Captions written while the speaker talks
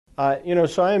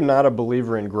So I am not a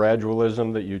believer in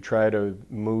gradualism, that you try to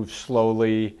move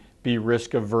slowly, be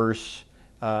risk averse.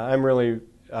 I'm really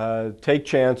take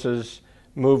chances,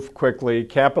 move quickly,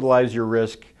 capitalize your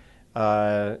risk,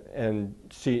 and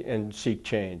seek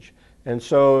change. And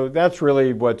so that's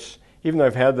really what's. Even though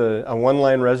I've had a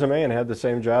one-line resume and had the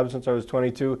same job since I was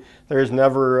 22, there is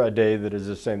never a day that is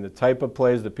the same. The type of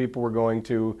plays, the people we're going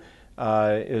to,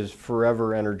 is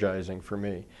forever energizing for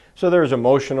me. So there's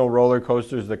emotional roller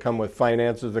coasters that come with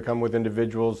finances, that come with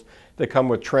individuals, that come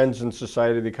with trends in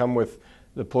society, that come with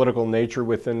the political nature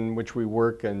within which we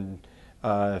work, and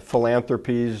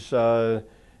philanthropies, ebbs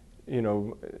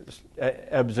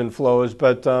and flows.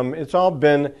 But it's all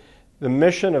been, the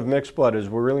mission of Mixed Blood is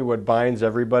really what binds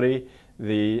everybody.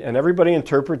 And everybody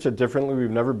interprets it differently.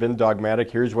 We've never been dogmatic.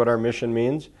 Here's what our mission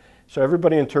means. So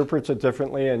everybody interprets it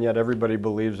differently, and yet everybody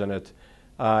believes in it.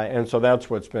 And so that's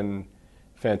what's been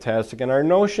fantastic. And our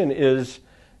notion is,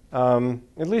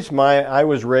 at least I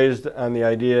was raised on the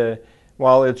idea,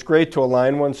 while it's great to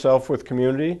align oneself with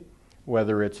community,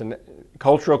 whether it's a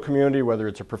cultural community, whether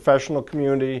it's a professional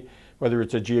community, whether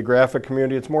it's a geographic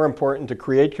community, it's more important to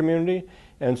create community.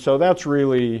 And so that's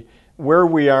really where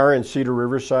we are in Cedar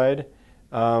Riverside.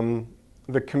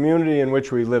 The community in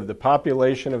which we live, the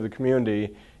population of the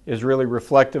community, is really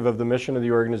reflective of the mission of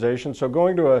the organization. So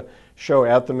going to a show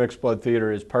at the Mixed Blood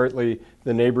Theater is partly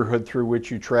the neighborhood through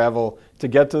which you travel to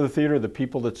get to the theater, the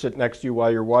people that sit next to you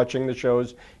while you're watching the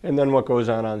shows, and then what goes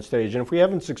on stage. And if we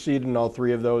haven't succeeded in all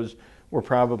three of those, we're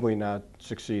probably not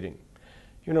succeeding.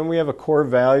 We have a core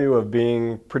value of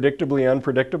being predictably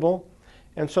unpredictable.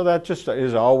 And so that just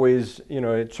is always,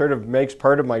 it sort of makes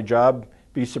part of my job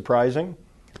be surprising.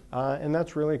 And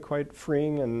that's really quite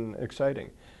freeing and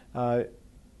exciting.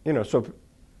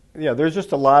 There's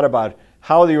just a lot about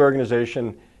how the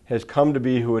organization has come to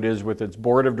be who it is, with its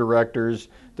board of directors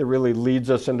that really leads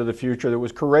us into the future, that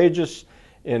was courageous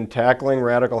in tackling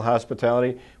radical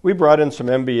hospitality. We brought in some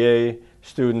MBA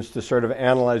students to sort of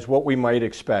analyze what we might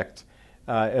expect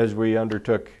as we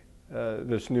undertook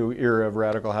this new era of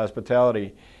radical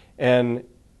hospitality. And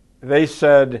they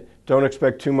said, don't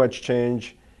expect too much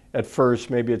change at first,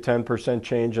 maybe a 10%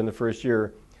 change in the first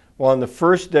year. Well, on the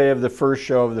first day of the first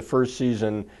show of the first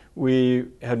season, we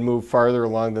had moved farther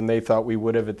along than they thought we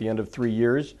would have at the end of 3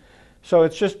 years. So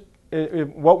it's just,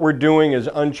 what we're doing is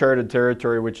uncharted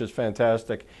territory, which is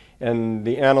fantastic. And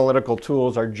the analytical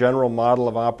tools, our general model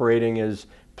of operating is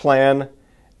plan,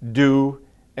 do,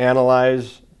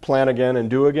 analyze, plan again, and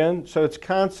do again. So it's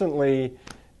constantly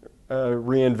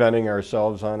reinventing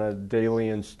ourselves on a daily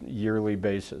and yearly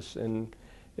basis in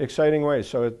exciting ways.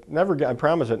 So I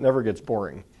promise it never gets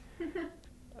boring.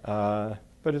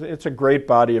 But it's a great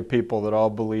body of people that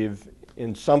all believe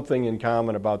in something in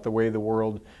common about the way the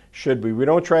world should be. We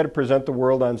don't try to present the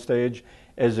world on stage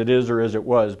as it is or as it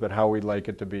was, but how we'd like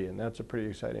it to be. And that's a pretty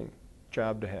exciting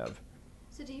job to have.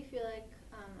 So do you feel like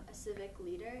a civic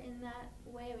leader in that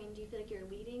way? I mean, do you feel like you're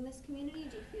leading this community?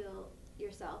 Do you feel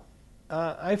yourself?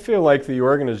 I feel like the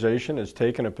organization has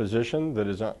taken a position that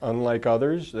is unlike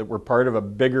others, that we're part of a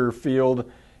bigger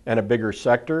field and a bigger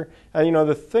sector. And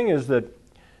the thing is that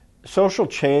social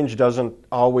change doesn't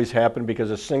always happen because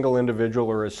a single individual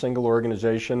or a single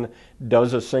organization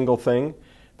does a single thing,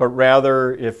 but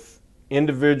rather if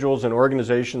individuals and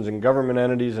organizations and government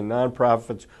entities and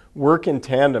nonprofits work in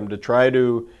tandem to try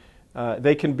to,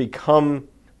 they can become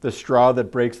the straw that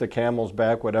breaks the camel's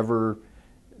back, whatever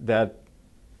that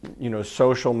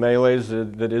social melees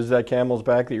that is that camel's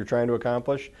back that you're trying to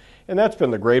accomplish. And that's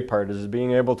been the great part, is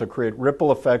being able to create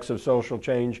ripple effects of social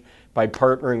change by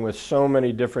partnering with so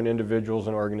many different individuals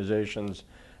and organizations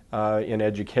in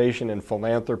education and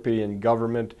philanthropy and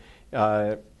government,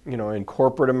 in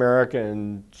corporate America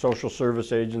and social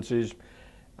service agencies.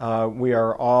 We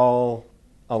are all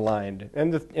aligned.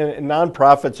 And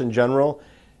nonprofits in general,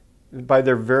 by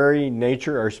their very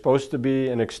nature, are supposed to be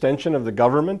an extension of the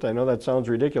government. I know that sounds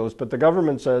ridiculous, but the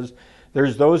government says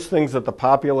there's those things that the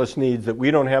populace needs that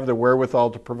we don't have the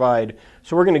wherewithal to provide.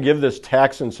 So we're going to give this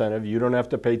tax incentive. You don't have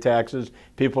to pay taxes.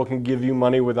 People can give you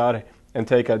money without and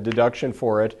take a deduction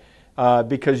for it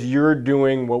because you're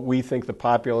doing what we think the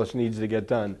populace needs to get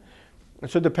done.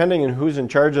 So depending on who's in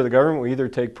charge of the government, we either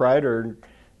take pride or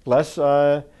less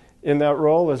in that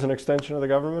role as an extension of the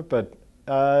government. But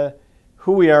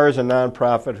who we are as a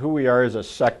nonprofit, who we are as a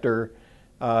sector,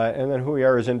 and then who we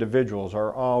are as individuals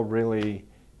are all really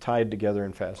tied together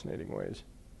in fascinating ways.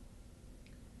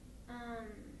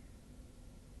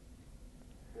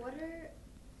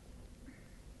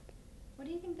 What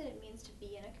do you think that it means to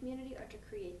be in a community or to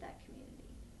create that community?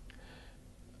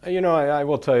 I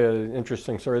will tell you an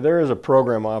interesting story. There is a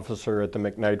program officer at the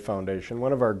McKnight Foundation,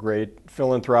 one of our great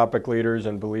philanthropic leaders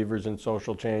and believers in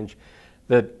social change,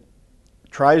 that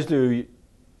tries to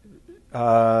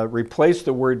replace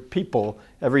the word people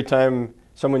every time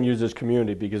someone uses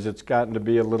community, because it's gotten to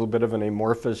be a little bit of an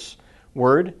amorphous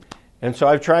word. And so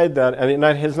I've tried that, and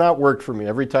it has not worked for me.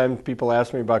 Every time people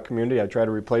ask me about community, I try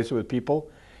to replace it with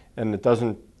people, and it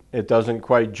doesn't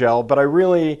quite gel. But I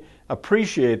really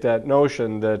appreciate that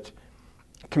notion that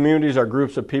communities are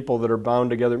groups of people that are bound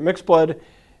together. Mixed blood,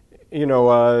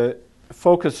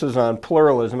 focuses on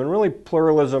pluralism, and really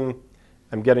pluralism,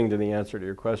 I'm getting to the answer to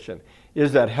your question,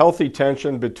 is that healthy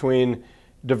tension between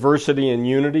diversity and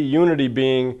unity. Unity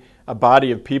being a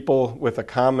body of people with a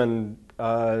common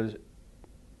common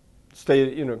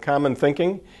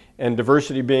thinking, and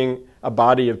diversity being a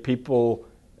body of people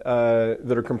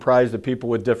that are comprised of people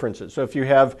with differences. So if you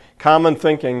have common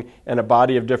thinking and a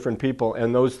body of different people,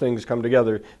 and those things come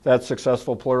together, that's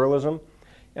successful pluralism.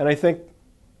 And I think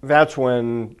that's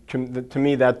when, to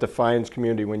me, that defines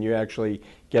community, when you actually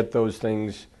get those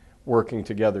things working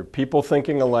together. People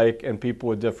thinking alike and people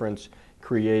with difference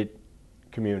create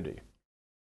community.